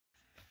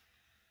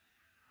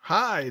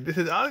Hi, this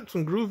is Alex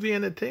from Groovy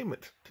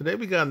Entertainment. Today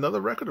we got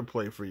another record to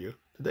play for you.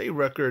 Today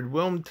record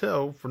William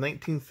Tell for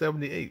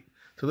 1978.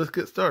 So let's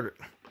get started.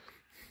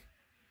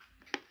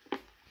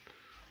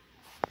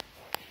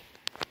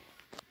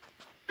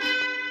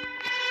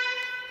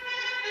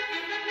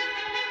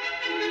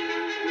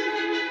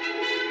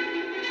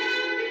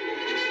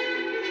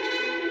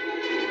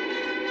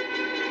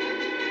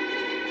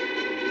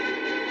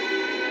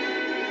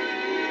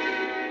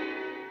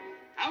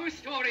 Our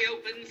story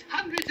opens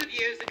hundreds of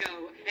years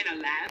ago in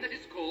a land that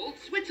is called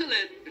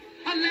Switzerland.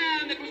 A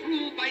land that was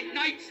ruled by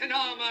knights in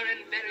armor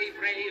and very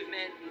brave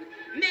men.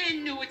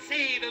 Men who would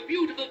save a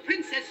beautiful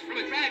princess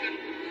from a dragon.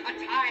 A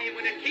time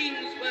when a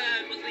king's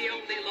word was the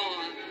only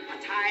law.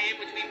 A time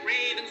when to be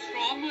brave and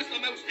strong was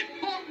the most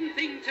important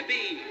thing to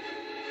be.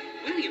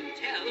 William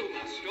Tell, whom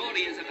our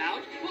story is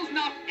about, was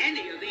not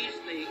any of these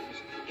things.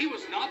 He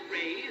was not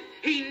brave,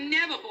 he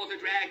never fought a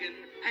dragon,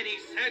 and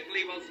he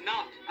certainly was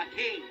not a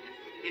king.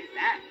 In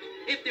fact,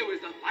 if there was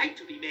a fight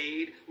to be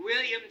made,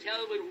 William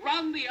Tell would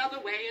run the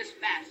other way as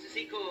fast as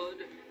he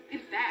could.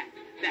 In fact,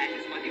 that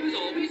is what he was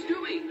always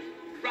doing,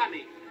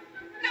 running.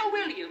 Now,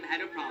 William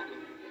had a problem.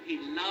 He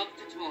loved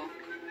to talk,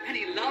 and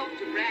he loved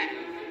to brag,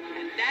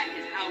 and that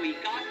is how he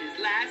got his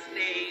last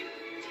name,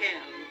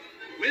 Tell.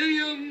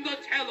 William the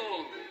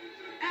Tell-All.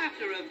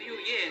 After a few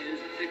years,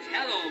 the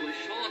Tell-All was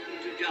shortened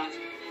to just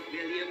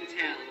William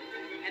Tell.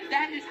 And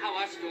that is how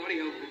our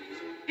story opens.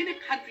 In a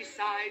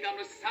countryside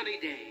on a sunny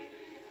day,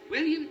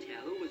 William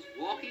Tell was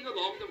walking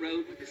along the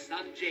road with his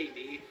son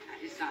Jamie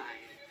at his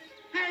side.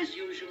 As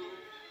usual,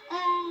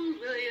 old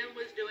William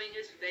was doing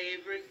his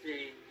favorite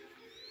thing,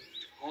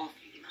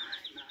 talking.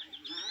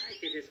 My,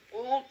 it has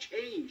all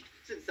changed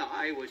since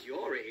I was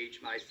your age,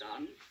 my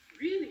son.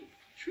 Really?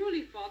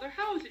 Truly, Father,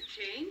 how has it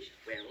changed?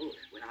 Well,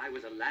 when I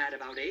was a lad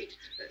about 8,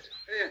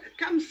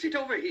 come sit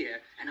over here,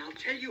 and I'll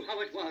tell you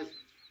how it was.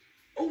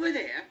 Over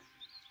there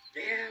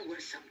were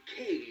some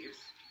caves.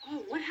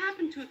 Oh, what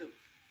happened to them?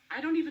 I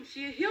don't even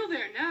see a hill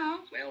there now.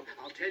 Well,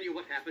 I'll tell you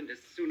what happened as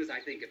soon as I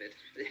think of it.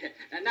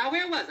 And now,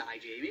 where was I,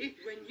 Jamie?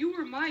 When you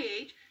were my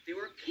age, there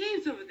were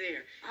caves over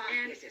there.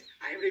 And yes,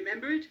 I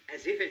remember it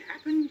as if it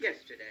happened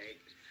yesterday.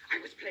 I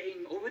was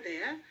playing over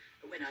there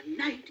when a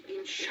knight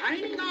in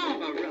shining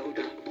armor rode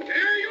up.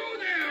 There you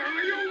there!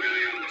 Are you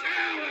William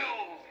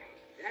Tell?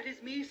 That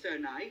is me, Sir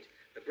Knight,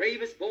 the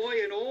bravest boy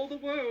in all the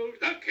world.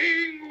 The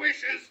king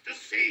wishes to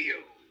see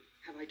you.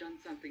 Have I done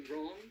something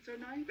wrong, Sir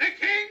Knight? The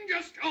king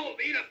just told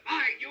me to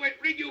find you and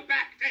bring you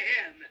back to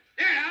him.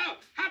 There now,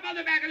 hop on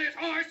the back of this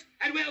horse,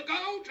 and we'll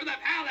go to the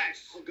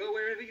palace. I'll go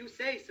wherever you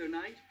say, Sir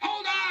Knight.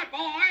 Hold on,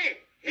 boy!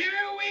 Here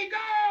we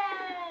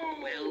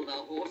go! Well, the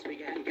horse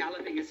began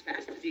galloping as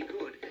fast as he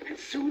could, and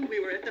soon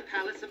we were at the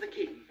palace of the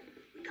king.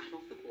 We got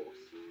off the horse,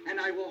 and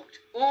I walked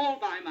all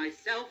by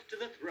myself to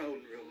the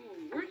throne room.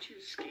 Oh, weren't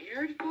you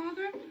scared,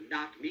 Father?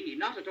 Not me,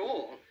 not at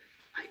all.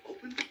 I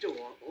opened the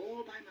door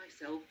all by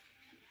myself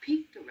and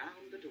peeked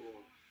around the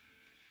door.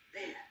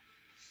 There,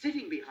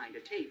 sitting behind a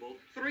table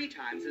 3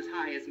 times as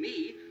high as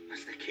me,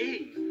 was the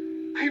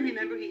king. I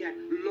remember he had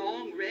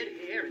long red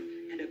hair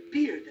and a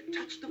beard that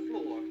touched the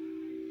floor.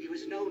 He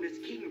was known as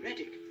King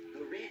Reddick,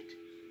 the Red.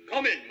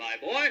 Come in, my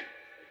boy.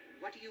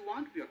 What do you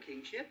want, your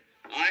kingship?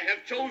 I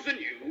have chosen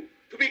you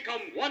to become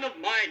one of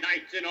my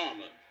knights in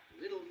armor.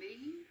 Little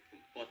me?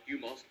 But you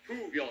must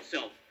prove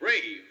yourself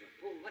brave.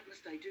 Oh, what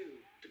must I do?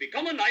 To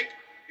become a knight,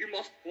 you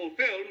must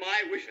fulfill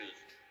my wishes.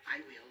 I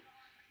will.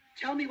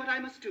 Tell me what I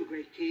must do,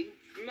 great king.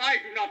 I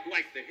do not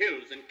like the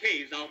hills and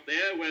caves out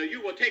there where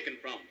you were taken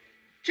from.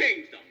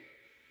 Change them.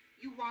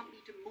 You want me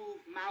to move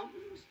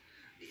mountains?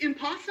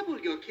 Impossible,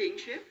 your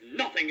kingship.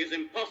 Nothing is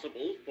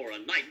impossible for a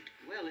knight.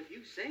 Well, if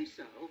you say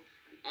so,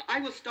 I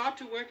will start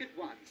to work at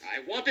once. I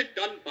want it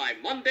done by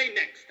Monday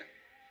next.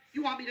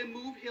 You want me to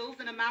move hills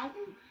and a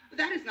mountain?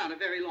 That is not a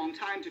very long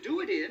time to do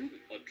it in.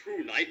 A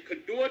true knight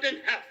could do it in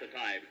half the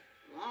time.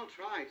 Well, I'll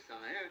try,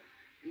 sire.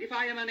 And if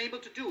I am unable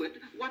to do it,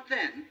 what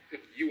then?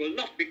 You will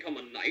not become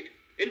a knight.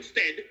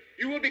 Instead,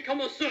 you will become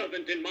a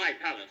servant in my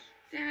palace.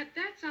 Dad,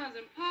 that sounds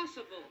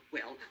impossible.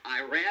 Well,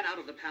 I ran out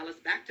of the palace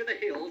back to the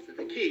hills that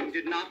the king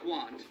did not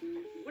want.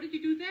 What did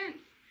you do then?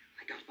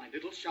 I got my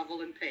little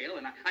shovel and pail,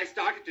 and I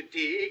started to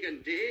dig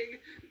and dig.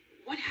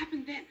 What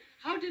happened then?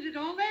 How did it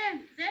all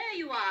end? There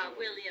you are,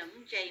 William,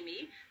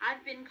 Jamie.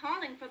 I've been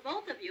calling for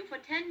both of you for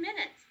 10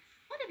 minutes.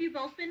 What have you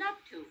both been up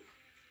to?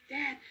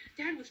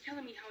 Dad was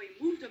telling me how he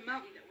moved a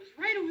mountain that was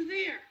right over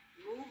there.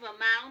 Move a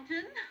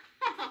mountain?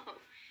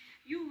 Oh,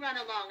 you run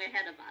along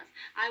ahead of us.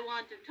 I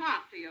want to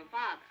talk to your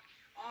father.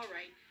 All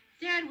right.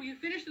 Dad, will you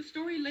finish the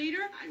story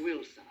later? I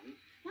will, son.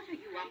 What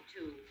are you up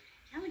to?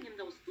 Telling him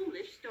those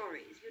foolish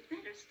stories. You'd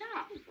better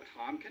stop. What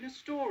harm can a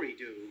story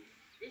do?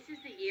 This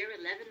is the year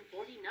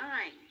 1149.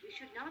 We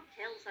should not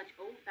tell such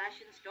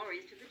old-fashioned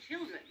stories to the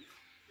children.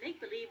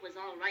 Make-believe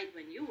was all right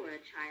when you were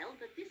a child,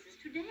 but this is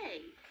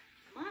today.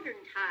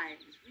 Modern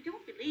times. We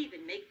don't believe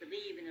in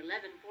make-believe in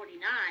 1149.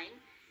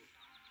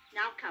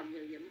 Now come,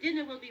 William.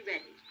 Dinner will be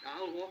ready.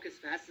 I'll walk as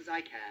fast as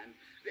I can.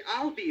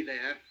 I'll be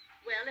there.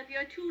 Well, if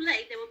you're too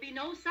late, there will be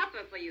no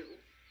supper for you.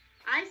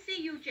 I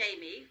see you,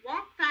 Jamie.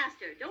 Walk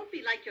faster. Don't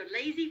be like your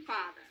lazy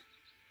father.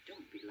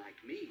 Don't be like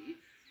me.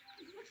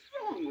 What's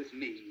wrong with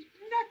me?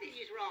 Nothing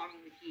is wrong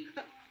with you.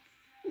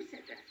 Who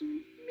said that?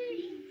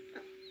 Me.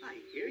 I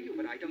hear you,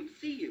 but I don't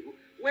see you.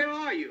 Where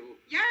are you?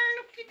 You're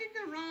looking in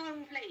the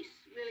wrong place,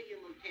 William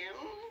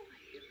O'Tell. I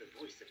hear the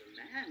voice of a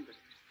man, but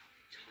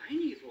a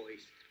tiny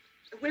voice.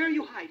 Where are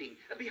you hiding?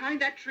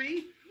 Behind that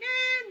tree?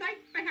 No, right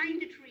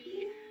behind the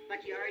tree.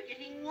 But you're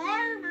getting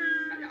warmer.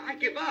 I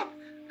give up.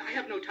 I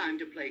have no time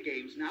to play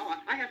games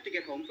now. I have to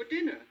get home for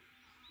dinner.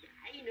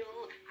 I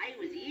know. I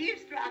was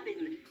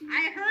eavesdropping.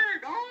 I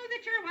heard all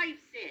that your wife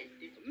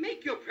said.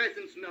 Make your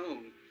presence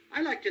known.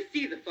 I like to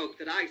see the folk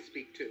that I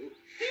speak to.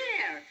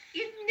 There,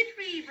 in the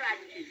tree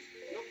branches.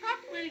 Look up,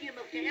 William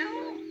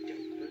O'Tell.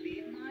 Don't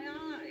believe my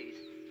eyes.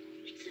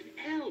 It's an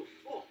elf.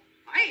 Oh,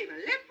 I'm a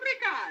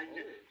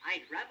leprechaun. I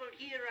traveled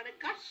here on a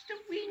gust of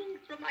wind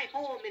from my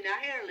home in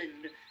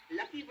Ireland.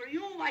 Lucky for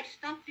you, I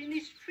stopped in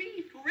this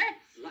tree to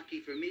rest.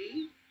 Lucky for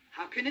me?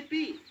 How can it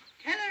be?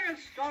 Teller of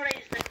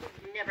stories that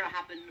could never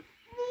happen.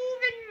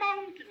 Moving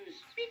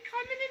mountains,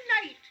 becoming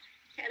a knight.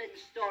 Telling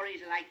stories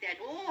like that.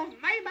 Oh,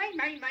 my.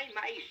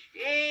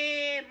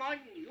 Shame on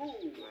you.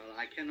 Well,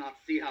 I cannot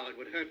see how it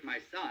would hurt my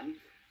son.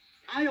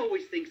 I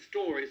always think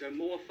stories are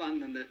more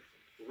fun than the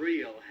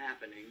real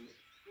happenings.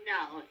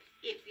 Now,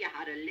 if you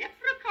had a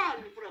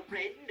leprechaun for a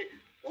friend,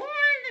 all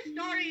the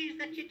stories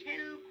that you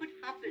tell could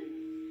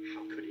happen.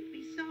 How could it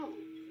be so?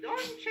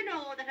 Don't you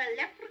know that a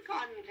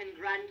leprechaun can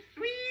grant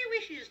 3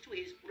 wishes to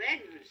his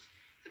friends?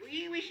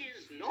 3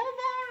 wishes, no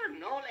more,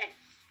 no less.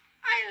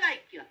 I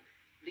like you.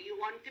 Do you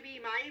want to be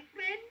my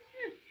friend?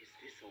 Is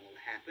this all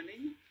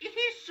happening? It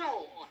is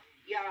so.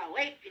 You're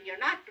awake and you're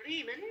not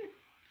dreaming.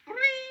 3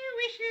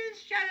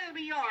 wishes shall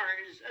be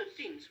yours,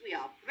 since we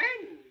are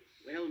friends.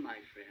 Well, my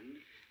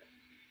friend,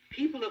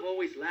 people have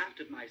always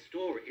laughed at my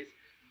stories.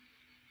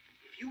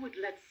 If you would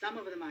let some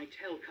of them I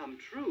tell come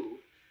true,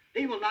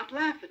 they will not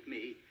laugh at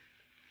me.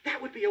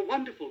 That would be a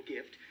wonderful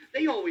gift.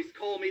 They always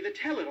call me the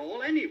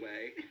tell-it-all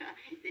anyway.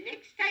 The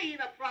next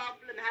time a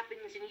problem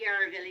happens in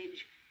your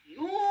village,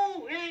 you,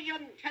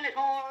 William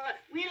Tell-it-all,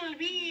 will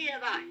be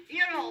the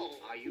hero.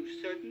 Are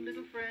you certain,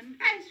 little friend?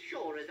 As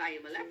sure as I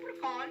am a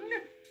leprechaun.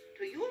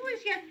 To you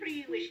is your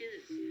 3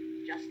 wishes.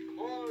 Just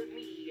call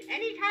me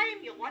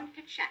anytime you want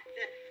to chat.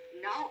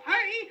 Now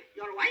hurry,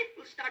 your wife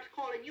will start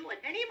calling you at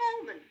any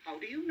moment. How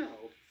do you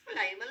know? Well,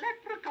 I'm a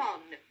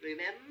leprechaun,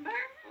 remember?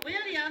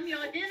 William,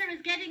 your dinner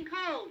is getting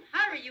cold.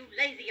 Hurry, you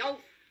lazy oaf.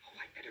 Oh,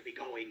 I better be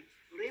going.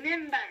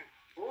 Remember,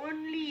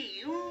 only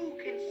you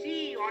can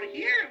see or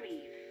hear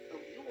me.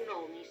 You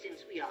know me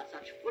since we are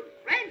such good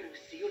friends.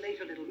 See you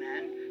later, little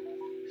man.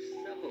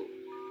 So,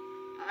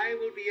 I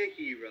will be a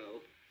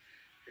hero.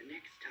 The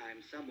next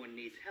time someone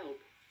needs help,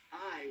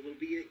 I will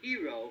be a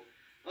hero.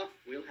 Oh,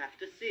 we'll have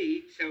to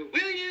see. So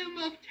William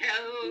of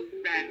Tell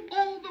ran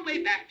all the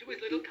way back to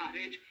his little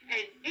cottage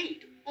and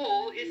ate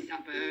all his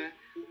supper.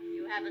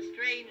 You have a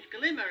strange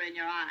glimmer in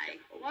your eye.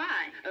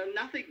 Why?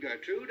 Nothing,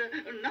 Gertrude.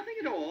 Nothing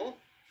at all.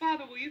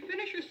 Father, will you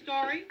finish your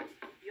story?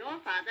 Your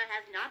father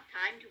has not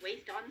time to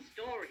waste on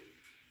stories.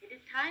 It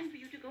is time for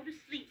you to go to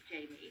sleep,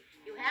 Jamie.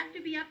 You have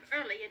to be up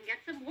early and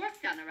get some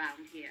work done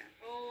around here.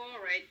 Oh,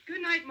 all right.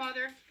 Good night,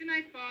 Mother. Good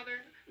night,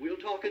 Father. We'll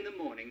talk in the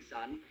morning,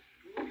 son.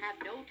 You will have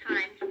no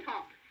time to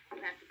talk.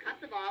 You have to cut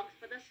the logs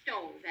for the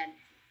stove, and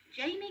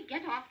Jamie,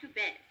 get off to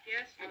bed.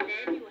 Yes, And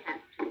then you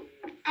have to...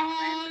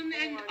 On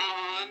and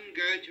on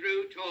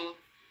Gertrude talked,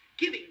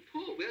 giving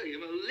poor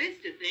William a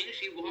list of things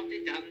she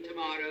wanted done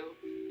tomorrow.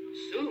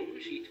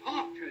 Soon she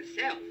talked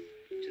herself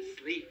to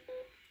sleep.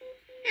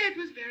 It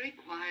was very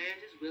quiet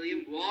as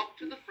William walked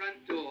to the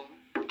front door,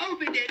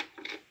 opened it,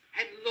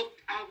 and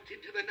looked out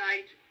into the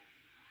night.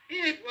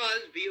 It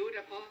was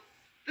beautiful.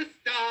 The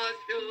stars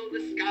filled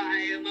the sky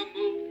and the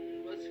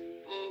moon was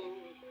full.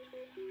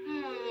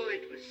 Oh,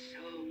 it was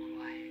so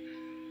quiet,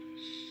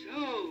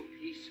 so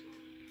peaceful.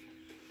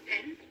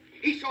 Then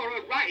he saw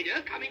a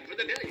rider coming from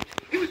the village.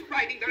 He was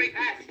riding very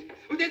fast.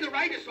 Then the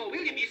rider saw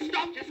William. He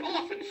stopped his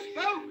horse and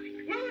spoke.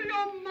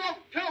 William of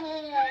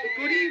Tell.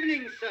 Good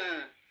evening,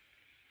 sir.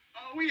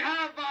 We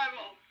have,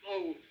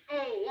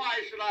 why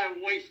should I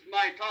waste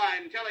my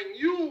time telling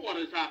you what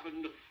has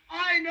happened?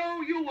 I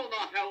know you will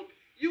not help.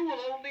 You will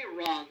only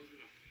run.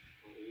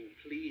 Oh,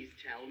 please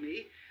tell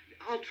me.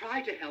 I'll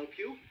try to help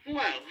you.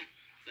 Well,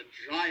 the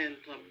giant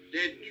of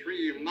Dead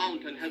Tree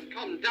Mountain has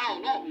come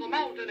down off the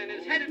mountain and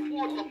is headed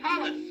towards the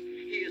palace.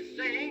 He is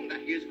saying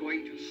that he is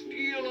going to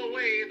steal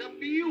away the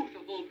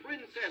beautiful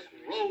Princess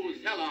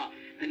Rosella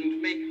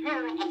and make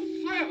her a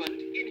servant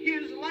in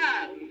his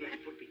land. That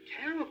would be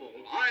terrible.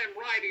 I am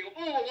riding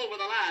all over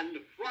the land,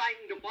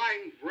 trying to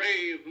find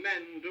brave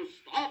men to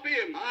stop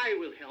him. I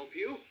will help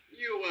you.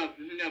 You have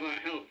never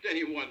helped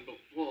anyone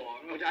before.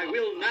 But I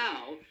will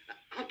now.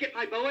 I'll get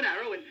my bow and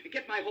arrow and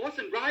get my horse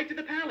and ride to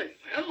the palace.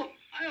 Well,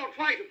 I'll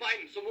try to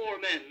find some more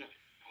men.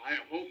 I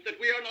hope that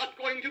we are not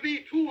going to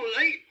be too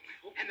late.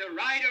 And the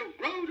rider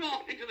rode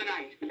off into the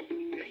night.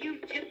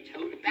 William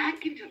tiptoed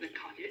back into the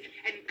cottage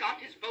and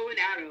got his bow and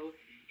arrow.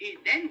 He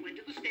then went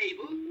to the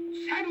stable,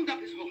 saddled up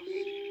his horse,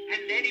 and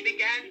then he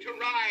began to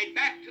ride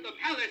back to the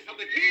palace of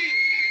the king.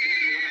 I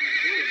don't know what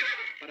I'm doing,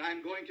 but I'm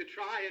going to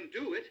try and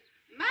do it.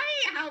 My,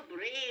 how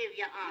brave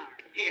you are.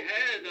 He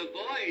heard the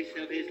voice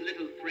of his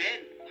little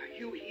friend. Are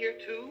you here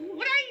too?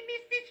 Would I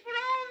miss this for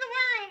all the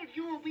world?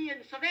 You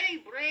being so very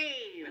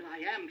brave. Well,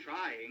 I am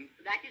trying.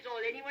 That is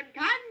all anyone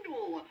can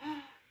do.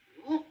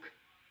 Look,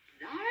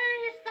 there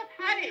is the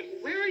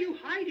palace. Where are you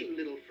hiding,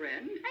 little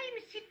friend? I'm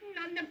sitting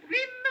on the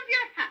brim of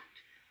your hat.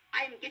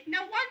 I'm getting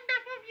a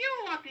wonderful view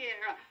up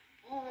here.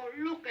 Oh,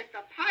 look at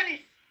the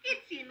palace.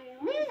 It's in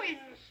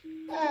ruins.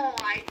 Oh,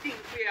 I think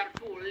we are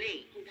too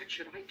late. What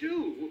should I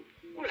do?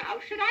 Well, how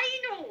should I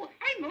know?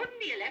 I'm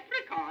only a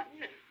leprechaun.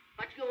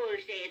 But you'll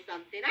say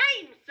something.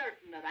 I'm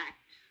certain of that.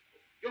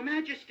 Your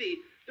Majesty,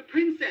 the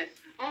princess.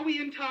 Are we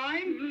in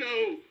time?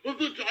 No,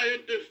 the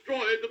giant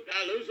destroyed the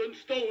palace and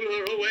stole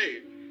her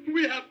away.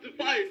 We have to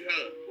find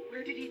her.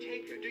 Where did he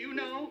take her? Do you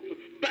know?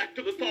 Back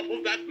to the top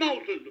of that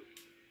mountain.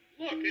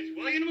 Look, it's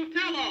William of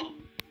Tell-All.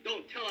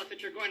 Don't tell us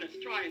that you're going to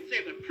try and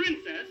save the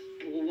princess.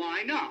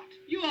 Why not?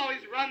 You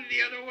always run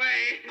the other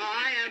way.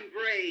 I am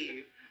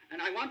brave,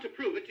 and I want to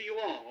prove it to you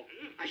all.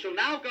 I shall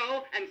now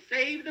go and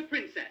save the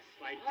princess.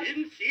 If I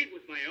didn't see it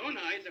with my own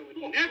eyes, I would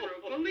never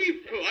have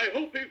believed it. Oh, I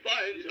hope he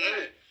finds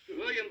her.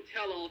 William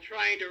Tell-All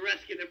trying to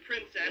rescue the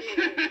princess.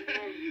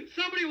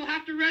 Somebody will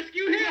have to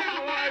rescue him.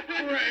 Oh, I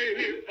pray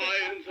he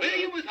finds her.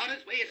 William was on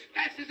his way as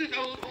fast as his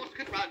old horse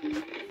could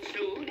run.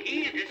 Soon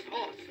he and his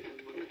horse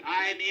were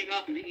climbing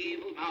up the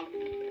evil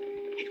mountain.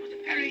 It was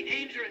very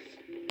dangerous.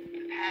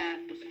 The path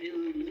was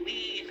filled with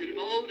weeds and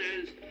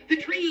boulders. The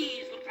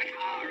trees looked like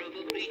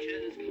horrible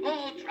creatures,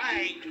 all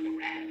trying to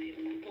grab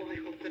him. Oh, I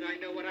hope that I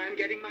know what I'm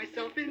getting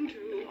myself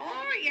into.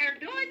 Oh, you're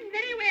doing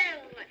very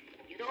well.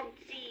 You don't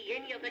see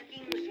any of the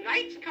king's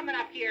knights coming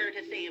up here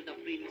to save the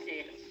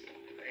princess.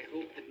 I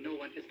hope that no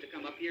one has to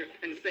come up here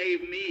and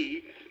save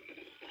me.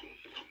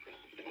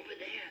 Look, over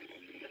there,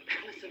 the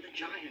palace of the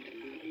giant.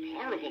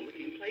 Horrible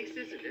looking place,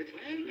 isn't it?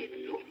 Well, it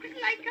looks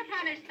like a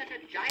palace that a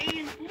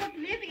giant would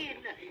live in.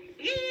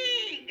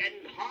 Big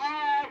and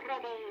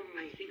horrible.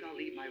 I think I'll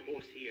leave my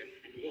horse here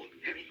and walk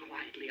very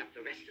quietly up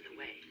the rest of the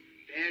way.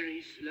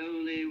 Very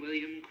slowly,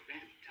 William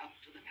crept up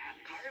to the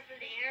palace. Careful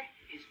there.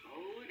 His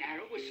bow and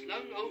arrow was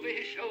slung over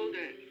his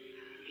shoulder.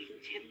 He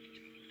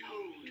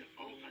tiptoed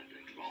over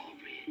the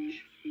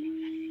drawbridge.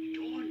 That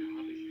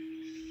doorknob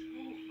is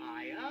so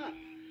high up.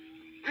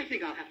 I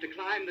think I'll have to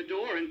climb the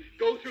door and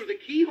go through the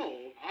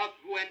keyhole. Up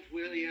went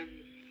William.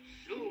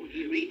 Soon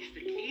he reached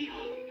the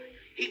keyhole.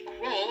 He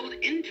crawled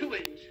into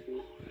it.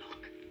 Oh,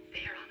 look,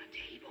 there on a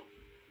table.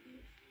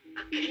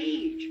 A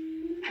cage,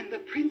 and the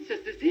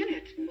princess is in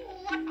it.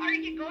 What are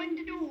you going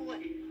to do?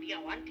 Do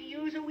you want to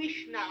use a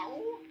wish now?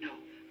 No,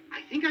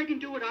 I think I can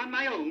do it on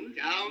my own.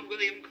 Down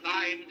William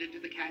climbed into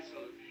the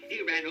castle.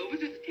 He ran over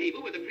to the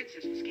table where the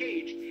princess was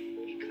caged.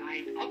 He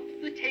climbed up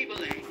the table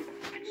leg,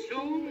 and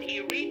soon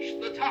he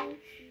reached the top.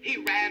 He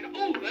ran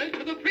over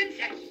to the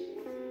princess.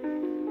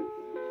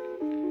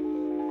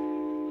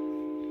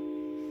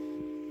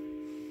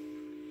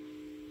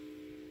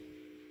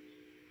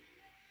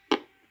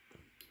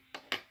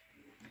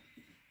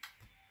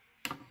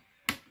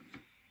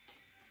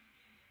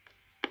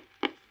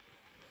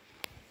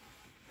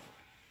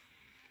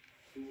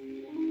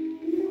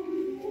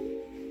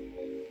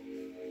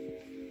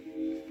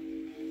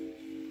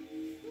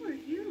 Who are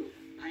you?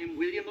 I am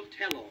William of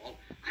Tell-All.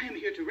 I am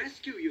here to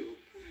rescue you.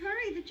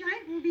 Hurry, the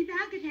giant will be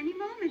back at any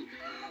moment.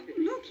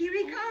 Look, here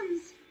he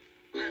comes.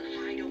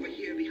 I'll hide over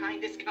here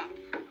behind this cup.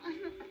 I'm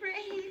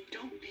afraid.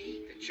 Don't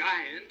be. The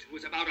giant, who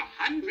was about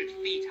 100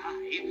 feet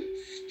high,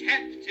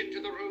 stepped into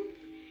the room.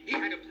 He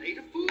had a plate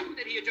of food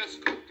that he had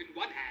just cooked in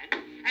one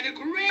hand and a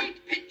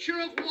great pitcher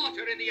of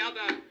water in the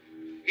other.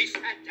 He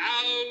sat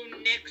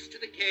down next to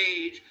the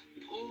cage,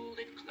 pulled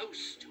it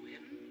close to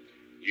him.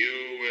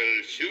 You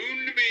will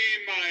soon be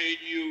my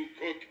new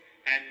cook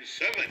and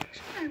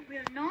servant. I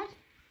will not.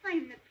 I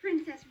am the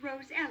Princess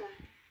Rosella.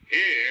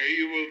 Here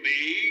you will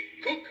be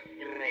cook,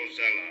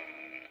 Rosella.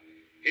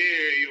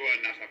 Here you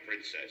are not a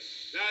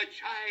princess. The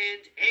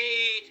giant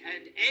ate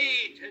and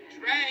ate and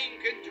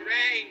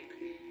drank,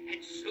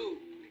 and soon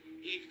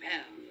he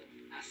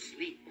fell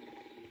asleep.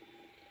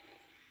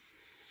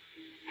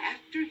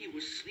 After he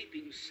was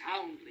sleeping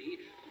soundly,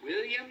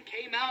 William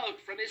came out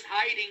from his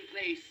hiding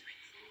place.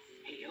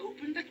 He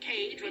opened the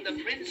cage where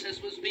the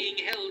princess was being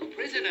held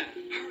prisoner.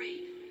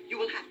 Hurry. You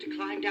will have to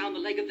climb down the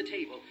leg of the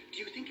table. Do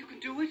you think you can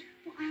do it?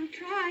 Well, I'll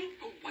try.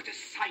 Oh, what a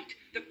sight!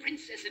 The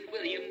princess and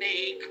William,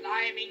 they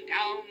climbing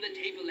down the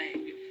table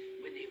leg.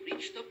 When they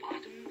reached the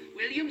bottom,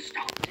 William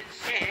stopped and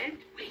said,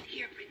 "Wait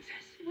here,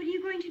 princess." What are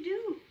you going to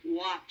do?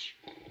 Watch.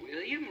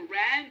 William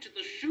ran to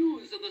the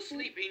shoes of the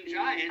sleeping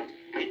giant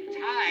and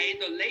tied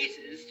the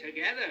laces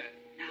together.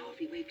 Now if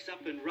he wakes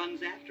up and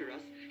runs after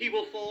us, he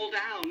will fall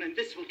down, and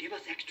this will give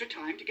us extra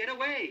time to get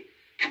away.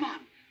 Come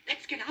on,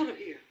 let's get out of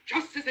here.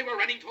 Just as they were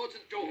running towards the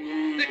door,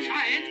 the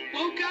giant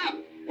woke up.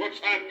 What's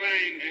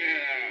happening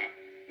here?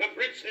 The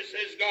princess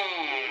is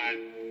gone.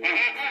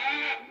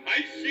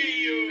 I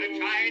see you. The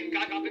giant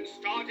got up and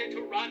started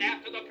to run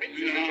after the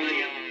princess and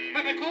William.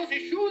 But because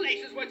his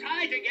shoelaces were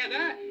tied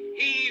together,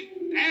 he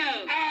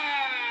fell. Ow!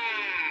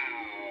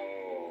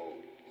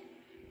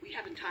 We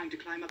haven't time to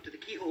climb up to the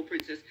keyhole,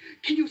 Princess.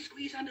 Can you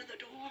squeeze under the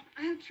door?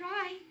 I'll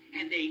try.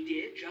 And they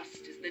did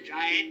just as the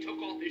giant took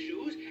off his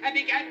shoes and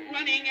began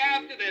running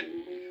after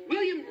them.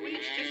 William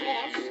reached his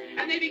horse,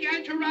 and they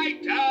began to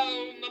ride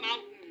down the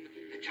mountain.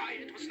 The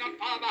giant was not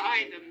far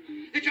behind them.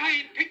 The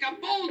giant picked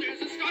up boulders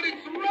and started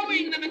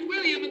throwing them at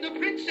William and the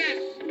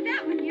princess.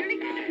 That one nearly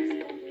got us.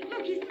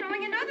 Look, he's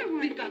throwing another one.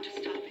 We've got to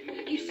stop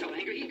him. He's so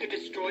angry he could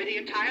destroy the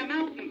entire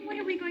mountain. What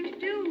are we going to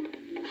do?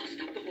 I'll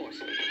stop the horse.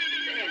 There.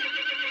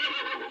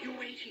 You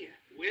wait here.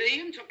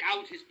 William took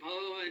out his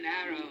bow and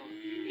arrow.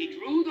 He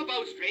drew the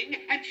bowstring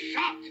and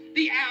shot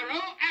the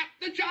arrow at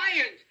the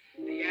giant.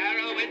 The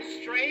arrow went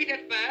straight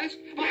at first,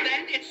 but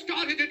then it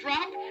started to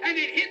drop, and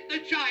it hit the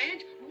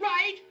giant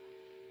right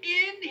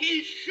in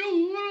his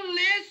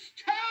shoeless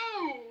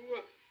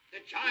toe. The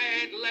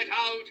giant let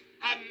out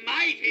a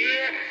mighty...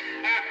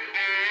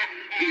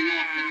 He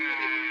lost his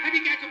footing and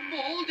began to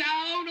fall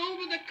down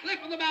over the cliff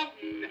of the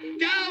mountain.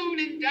 Down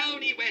and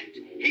down he went.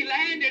 He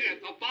landed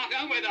at the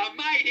bottom with a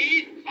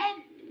mighty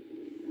thump.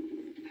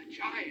 The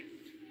giant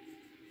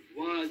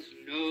was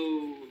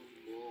no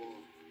more.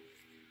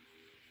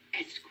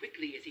 As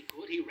quickly as he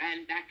could, he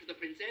ran back to the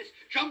princess,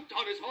 jumped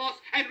on his horse,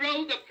 and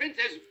rode the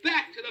princess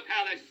back to the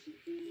palace.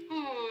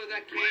 Oh,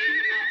 the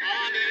king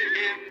honored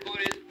him for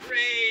his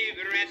brave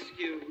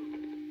rescue.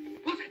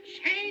 What a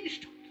change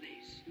took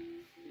place.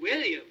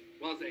 William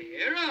was a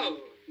hero.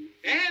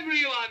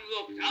 Everyone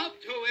looked up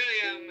to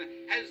William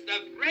as the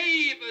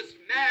bravest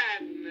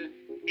man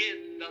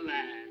in the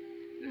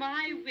land.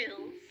 My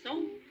Will,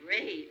 so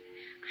brave.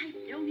 I've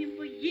known him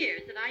for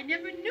years, and I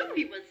never knew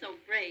he was so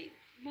brave.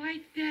 My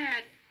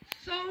dad,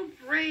 so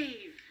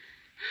brave.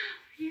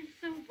 He is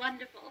so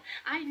wonderful.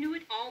 I knew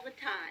it all the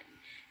time.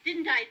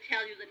 Didn't I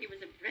tell you that he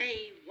was a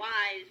brave,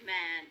 wise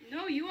man?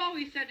 No, you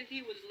always said that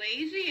he was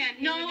lazy and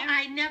he No, would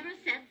I never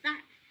said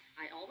that.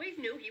 I always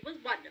knew he was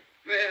wonderful.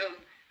 Well,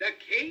 the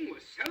king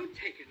was so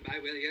taken by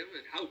William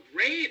and how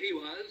brave he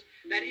was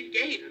that he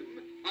gave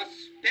him a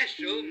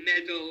special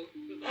medal.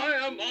 I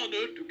am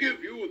honored to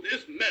give you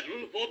this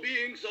medal for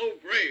being so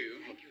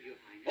brave. Thank you, Your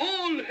Highness.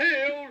 All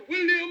hail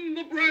William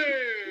the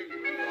Brave!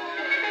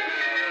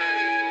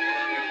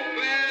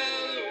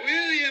 Well,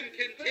 William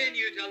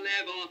continued to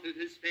live off of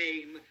his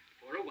fame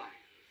for a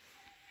while.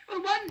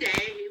 Well, one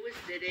day he was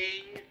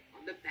sitting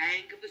on the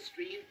bank of the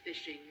stream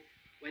fishing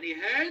when he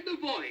heard the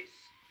voice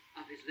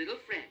of his little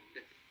friend,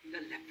 the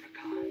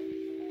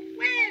leprechaun.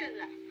 Well,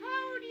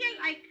 how do you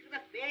like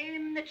the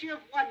fame that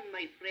you've won,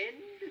 my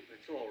friend?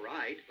 That's all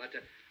right, but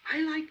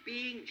I like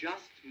being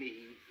just me.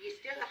 You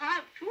still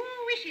have 2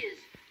 wishes.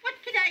 What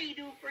can I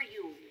do for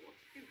you?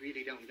 You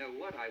really don't know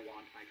what I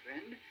want, my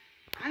friend.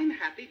 I'm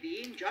happy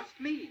being just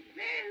me.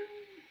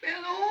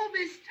 Well, all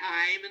this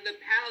time in the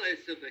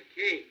palace of the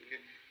king,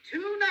 2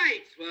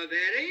 knights were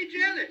very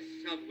jealous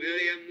of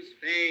William's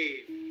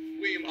fame.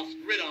 We must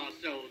rid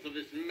ourselves of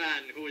this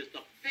man who is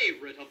the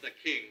favorite of the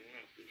king.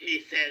 He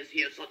says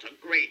he is such a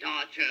great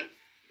archer.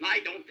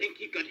 I don't think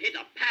he could hit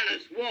a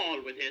palace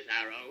wall with his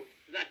arrow.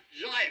 That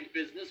giant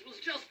business was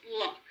just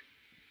luck.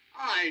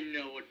 I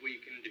know what we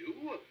can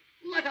do.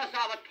 Let us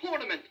have a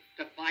tournament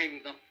to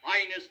find the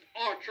finest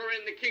archer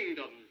in the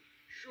kingdom.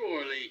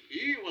 Surely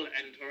he will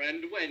enter,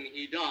 and when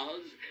he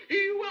does,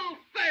 he will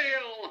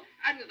fail,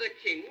 and the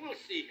king will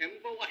see him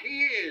for what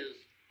he is,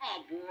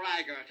 a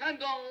braggart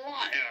and a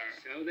liar.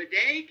 So the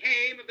day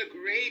came of the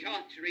great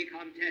archery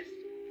contest.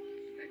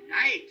 The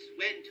knights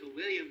went to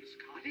William's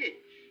cottage.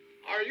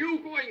 Are you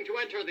going to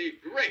enter the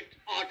great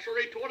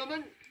archery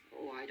tournament?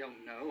 Oh, I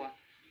don't know.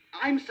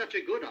 I'm such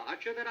a good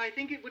archer that I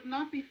think it would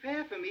not be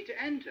fair for me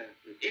to enter.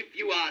 If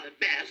you are the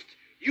best,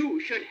 you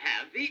should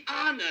have the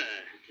honor.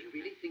 Do you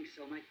really think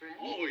so, my friend?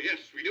 Oh,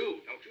 yes, we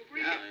do. Don't you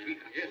agree?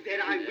 Yes.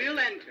 Then I will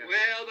enter.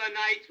 Well, the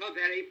knights were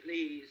very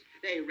pleased.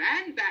 They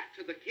ran back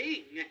to the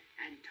king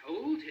and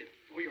told him.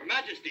 For your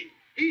majesty,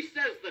 he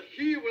says that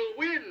he will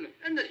win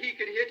and that he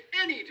can hit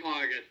any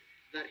target.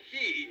 That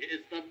he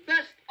is the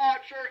best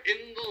archer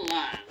in the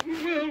land.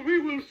 Well, we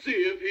will see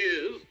if he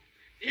is.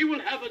 He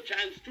will have a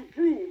chance to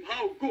prove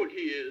how good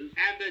he is.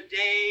 And the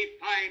day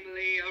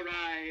finally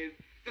arrived.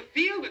 The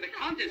field where the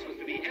contest was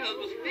to be held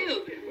was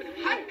filled with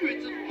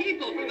hundreds of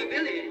people from the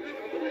village.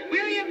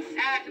 William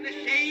sat in the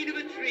shade of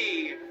a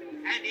tree,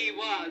 and he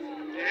was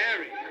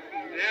very,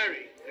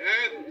 very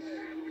nervous.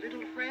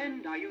 Little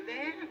friend, are you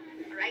there?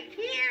 Right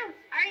here.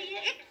 Are you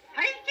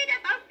excited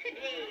about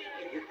today?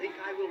 You think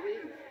I will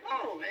win?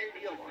 Oh, well, do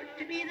you want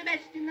to be the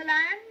best in the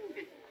land?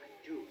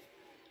 I do.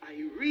 I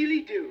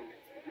really do.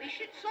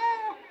 Wish it so,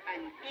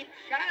 and it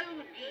shall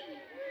be.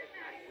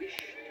 I wish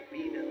to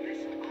be the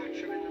best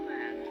archer in the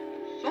land.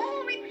 So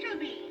it shall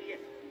be.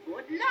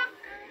 Good luck.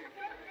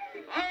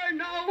 I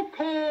now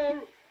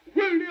call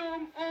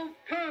William of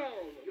Tell.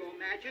 Your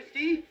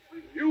Majesty?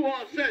 You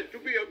are said to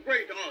be a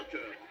great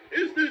archer.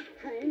 Is this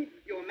true?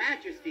 Your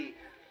Majesty,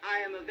 I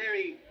am a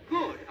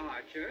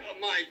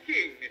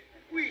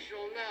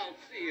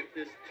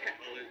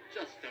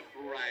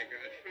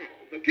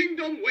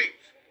kingdom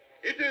waits.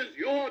 It is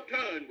your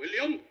turn,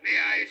 William. May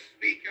I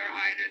speak, Your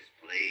Highness,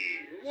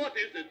 please? What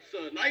is it,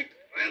 Sir Knight?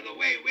 Well, the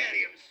way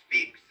William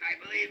speaks, I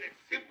believe that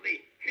simply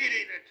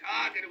hitting the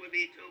target would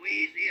be too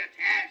easy a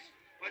task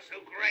for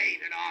so great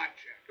an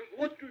archer.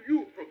 What do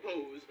you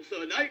propose,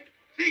 Sir Knight?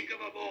 Think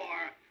of a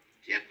more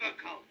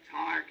difficult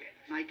target.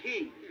 My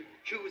king,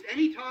 choose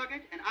any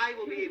target, and I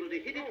will be able to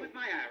hit it with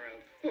my arrow.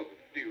 Oh,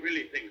 do you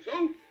really think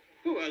so?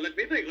 Oh, well, let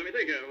me think.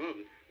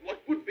 What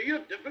would be a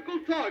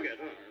difficult target?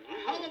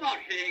 How about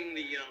hitting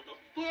the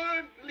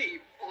third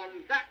leaf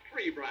on that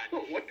tree branch?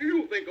 Oh, what do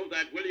you think of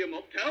that, William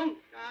Uptown?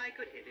 I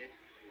could hit it.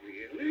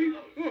 Really?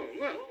 Oh,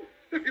 well,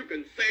 if you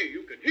can say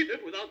you can hit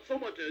it without so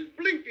much as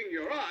blinking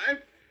your eye,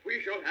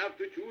 we shall have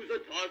to choose a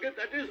target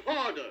that is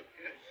harder.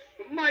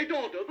 Yes. My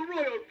daughter, the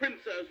royal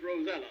Princess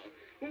Rosella,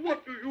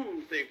 what do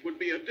you think would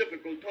be a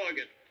difficult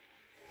target?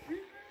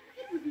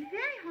 It would be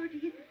very hard to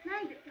hit the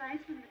flag that flies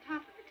from the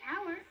top of the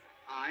tower.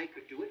 I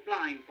could do it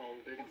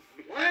blindfolded.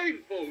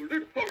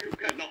 Blindfolded? Oh, you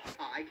cannot.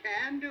 I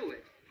can do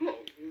it. Oh,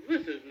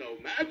 this is no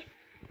match.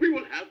 We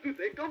will have to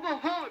think of a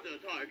harder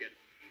target.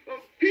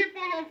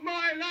 People of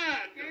my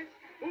land, yes.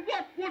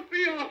 What would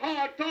be a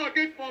hard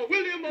target for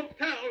William of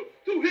Tell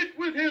to hit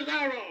with his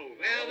arrow?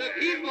 Well, the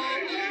people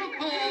all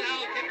called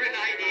out different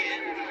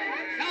ideas.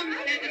 Some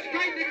said to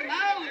strike the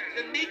clouds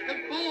and make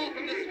them fall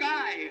from the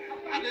sky.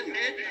 Others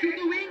said to shoot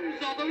the wings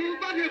of the little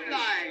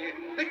butterfly.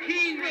 The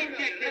king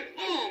rejected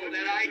all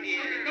their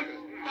ideas.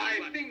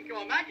 I think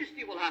Your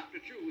Majesty will have to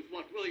choose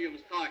what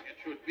William's target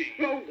should be.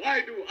 Oh,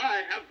 why do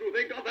I have to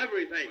think of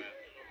everything?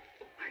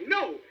 I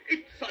know.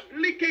 It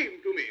suddenly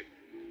came to me.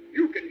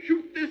 You can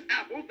shoot this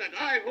apple that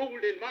I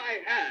hold in my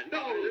hand.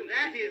 Oh,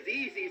 that is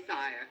easy,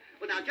 sire.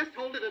 Well, now just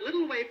hold it a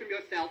little away from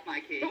yourself,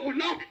 my king. Oh,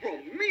 not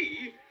from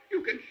me.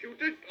 You can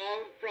shoot it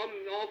from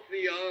off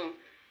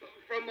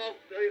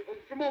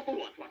the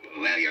what?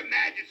 Well, Your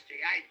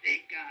Majesty, I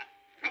think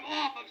from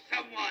off of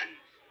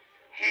someone's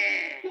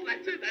head. Oh,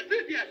 that's it.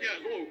 Yes.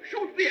 Oh,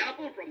 shoot the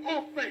apple from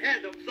off the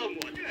head of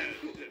someone. Yes.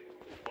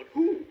 But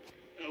who?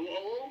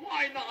 Well,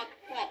 why not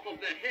off of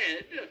the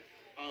head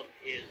of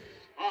his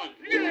son?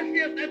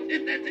 Yes,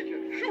 that's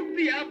it. Shoot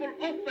the apple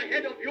off the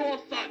head of your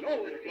son.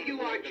 Oh,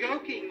 you are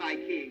joking, my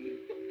king.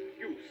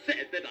 You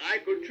said that I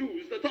could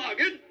choose the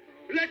target.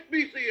 Let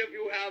me see if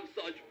you have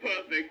such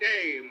perfect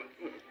aim.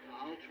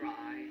 I'll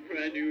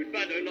try. And you'd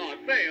better not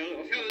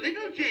fail. So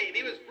little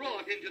Jamie was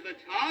brought into the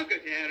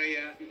target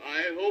area.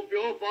 I hope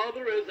your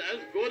father is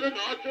as good an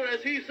archer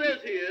as he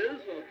says he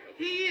is.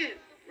 He is.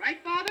 Right,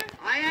 Father?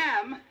 I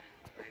am.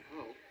 I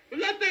hope.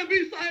 Let there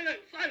be silence.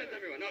 Silence,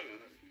 everyone. No.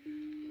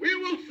 We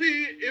will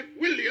see if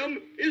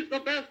William is the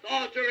best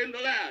archer in the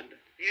land.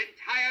 The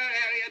entire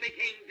area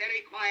became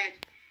very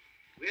quiet.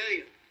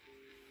 William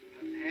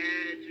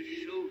prepared to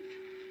shoot.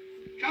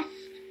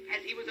 Just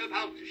as he was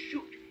about to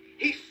shoot,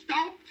 he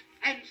stopped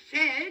and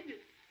said,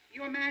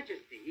 Your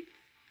Majesty,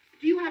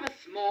 do you have a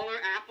smaller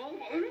apple?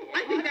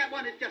 I think that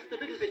one is just a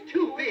little bit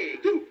too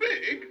big. Too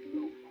big?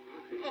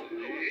 Oh,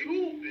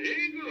 too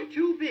big?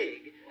 Too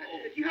big.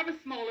 Do you have a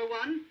smaller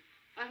one?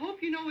 I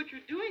hope you know what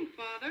you're doing,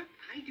 Father.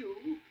 I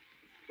do.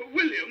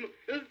 William,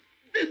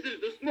 this is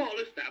the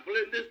smallest apple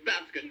in this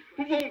basket.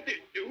 Won't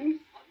it do?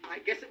 I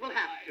guess it will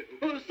have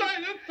to.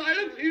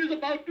 Silence. He is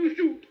about to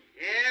shoot.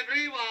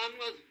 Everyone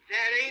was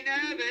very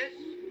nervous.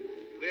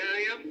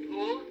 William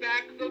pulled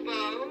back the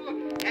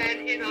bow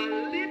and in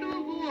a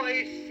little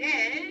voice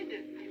said,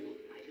 I hope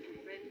my little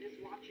friend is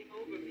watching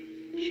over me.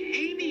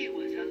 Jamie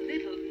was a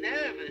little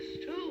nervous,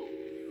 too.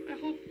 I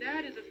hope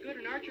Dad is as good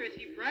an archer as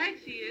he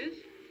brags he is.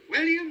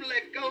 William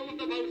let go of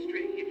the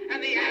bowstring,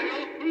 and the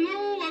arrow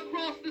flew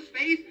across the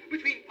space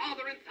between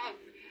father and son.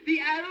 The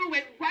arrow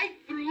went right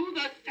through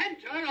the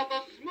center of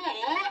the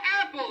small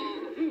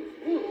apple.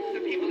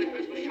 The people at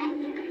first were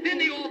shocked. Then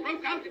they all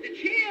broke out into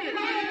cheers.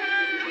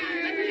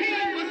 The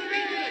king was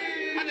speechless,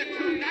 and the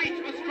two knights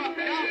were struck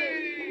dumb.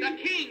 The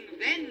king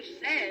then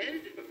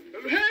said,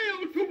 Hail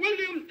to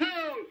William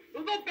Tell,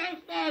 the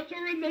best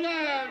archer in the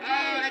land!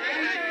 Oh, it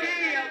was a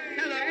day of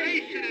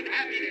celebration and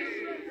happiness.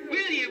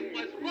 William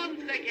was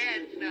once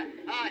again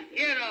a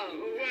hero.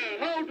 Well,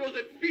 how does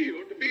it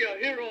feel to be a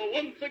hero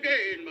once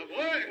again, my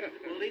boy?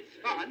 Well, it's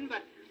fun,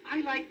 but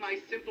I like my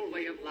simple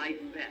way of life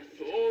best.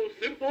 Oh,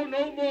 simple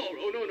no more.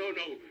 Oh,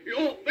 no.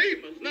 You're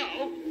famous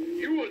now.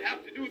 You will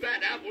have to do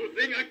that apple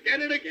thing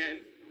again and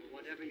again.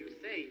 Whatever you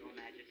say, Your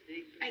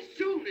Majesty. As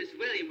soon as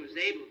William was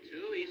able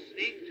to, he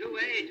sneaked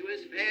away to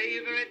his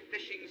favorite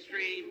fishing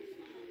stream.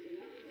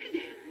 And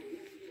then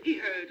he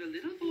heard a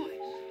little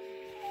voice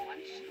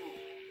once more.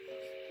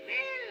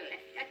 Well,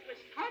 that was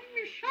some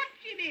shot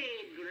you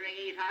made,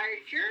 great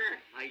archer.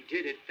 I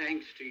did it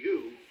thanks to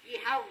you. Ye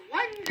have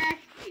one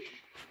last wish,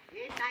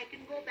 then I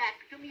can go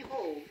back to me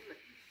home.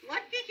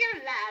 What is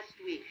your last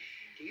wish?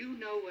 Do you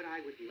know what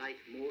I would like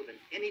more than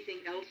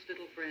anything else,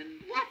 little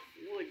friend? What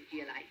would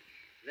you like?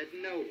 That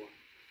no one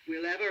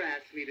will ever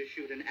ask me to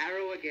shoot an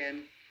arrow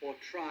again or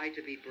try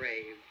to be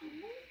brave.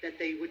 That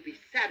they would be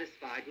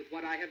satisfied with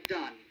what I have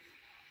done,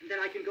 and that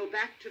I can go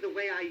back to the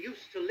way I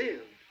used to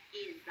live.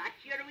 Is that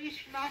your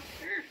wish,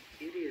 master?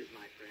 It is,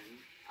 my friend.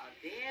 A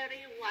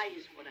very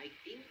wise one, I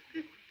think.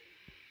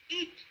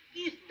 It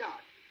is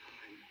done.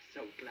 I'm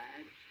so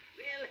glad.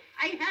 Well,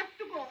 I have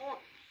to go.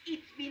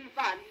 It's been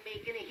fun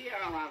making a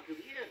hero out of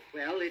you.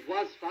 Well, it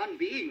was fun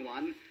being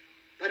one,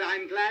 but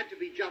I'm glad to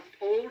be just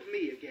old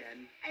me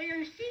again.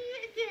 I'll see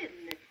you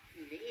again,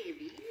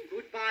 maybe.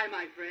 Goodbye,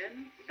 my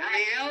friend. The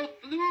elf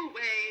flew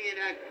away in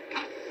a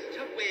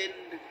gust of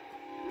wind.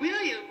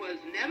 William was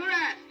never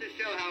asked to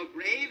show how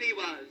brave he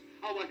was,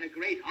 or what a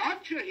great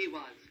archer he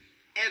was,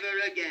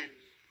 ever again.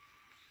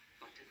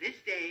 But to this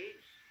day,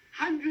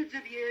 hundreds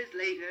of years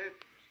later,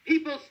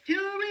 people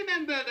still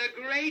remember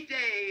the great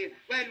day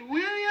when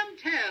William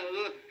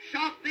Tell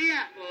shot the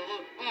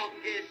apple off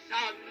his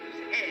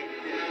son's head.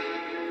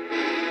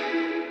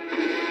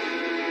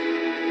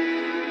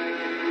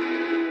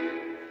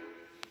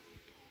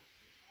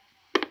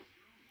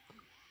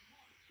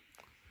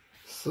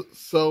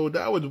 So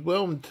that was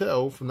William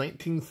Tell from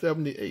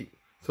 1978.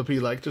 So if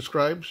you like,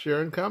 subscribe,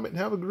 share, and comment,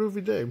 and have a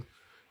groovy day.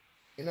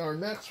 In our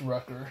next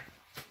record,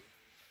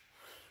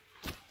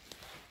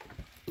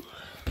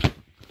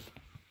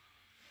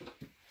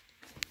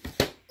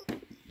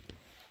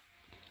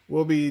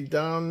 will be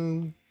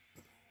Don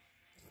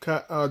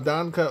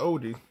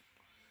Quixote.